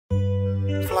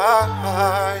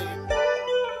fly.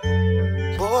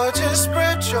 Boy, just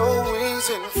spread your wings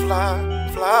and fly,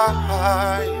 fly,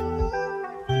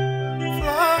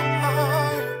 fly.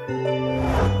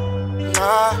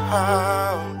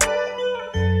 Now,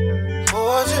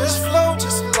 boy, just flow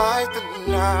just like the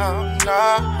now,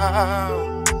 now.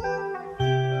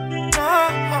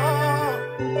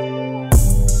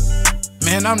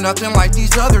 Man, I'm nothing like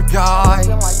these other guys.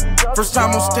 First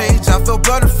time on stage, I felt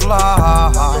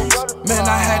butterflies. Man,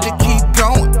 I had to keep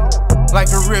going. Like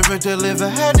a river deliver,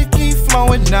 had to keep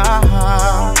flowing now.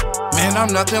 Man,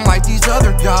 I'm nothing like these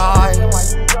other guys.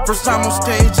 First time on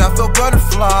stage, I felt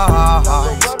butterflies.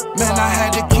 Man, I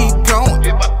had to keep going.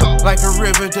 Like a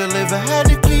river deliver, had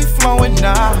to keep flowing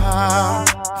now.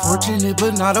 Fortunate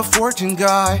but not a fortune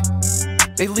guy.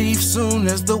 They leave soon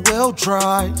as the well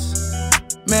dries.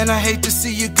 Man, I hate to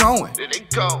see you going.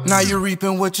 Now you're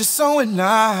reaping what you're sowing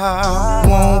now.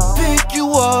 Won't pick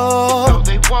you up. No,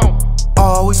 they won't.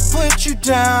 Always put you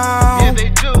down. Yeah, they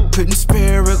do. Couldn't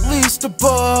spare at least a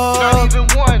buck. Not even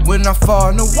one. When I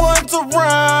fall, no one's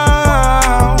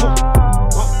around.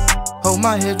 Hold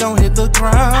my head, don't hit the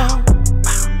ground.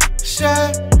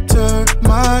 Shatter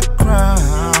my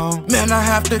crown. Man, I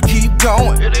have to keep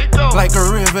going. Here they go. Like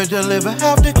a river deliver,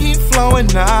 have to keep flowing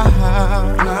now.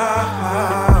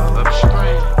 Now.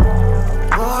 Upstream.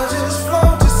 Boy, just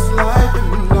flow just like it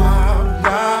now,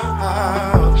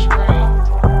 now. Upstream.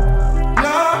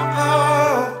 Now.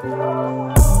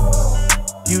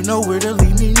 You know where to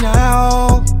lead me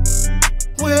now.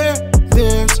 Where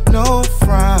there's no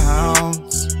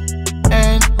frowns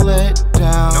and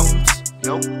letdowns.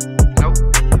 Nope. Nope.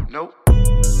 Nope.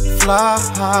 Fly.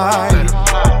 Better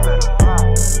fly.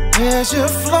 As you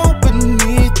float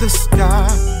beneath the sky.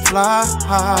 Fly.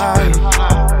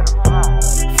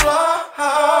 Fly.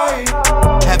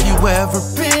 Have you ever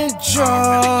been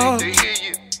drunk? They hear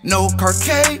you. No car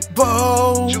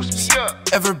cables. Juice me up.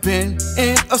 Ever been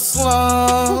in a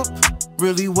slump?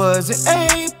 Really wasn't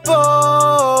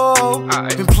able.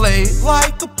 Been played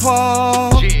like a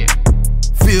pump. Yeah,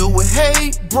 Filled with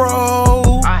hate,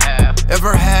 bro. I have.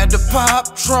 Ever had to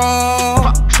pop trunk?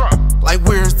 Pop truck. Like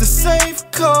where's the safe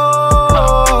code?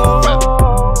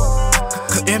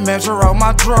 Couldn't measure out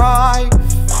my drive.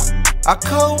 I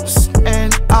coast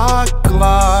and I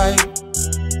glide.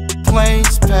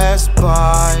 Planes pass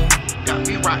by. Got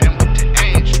me riding with the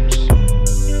angels.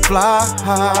 Fly.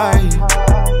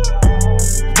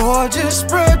 Boy, just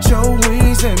spread your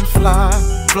wings and fly.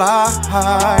 Fly.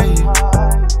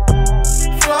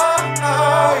 Fly.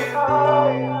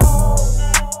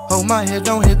 Hold my head,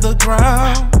 don't hit the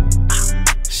ground.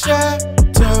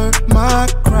 Shatter my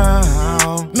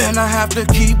crown. Man, I have to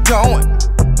keep going.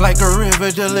 Like a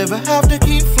river deliver, have to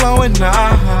keep flowing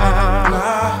now.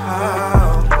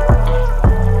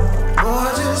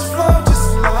 Boy, just flow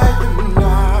just like it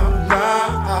now,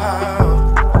 now.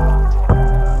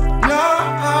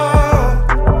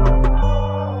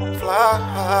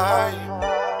 Fly.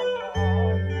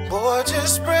 Boy,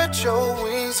 just spread your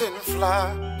wings and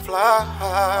fly. Fly.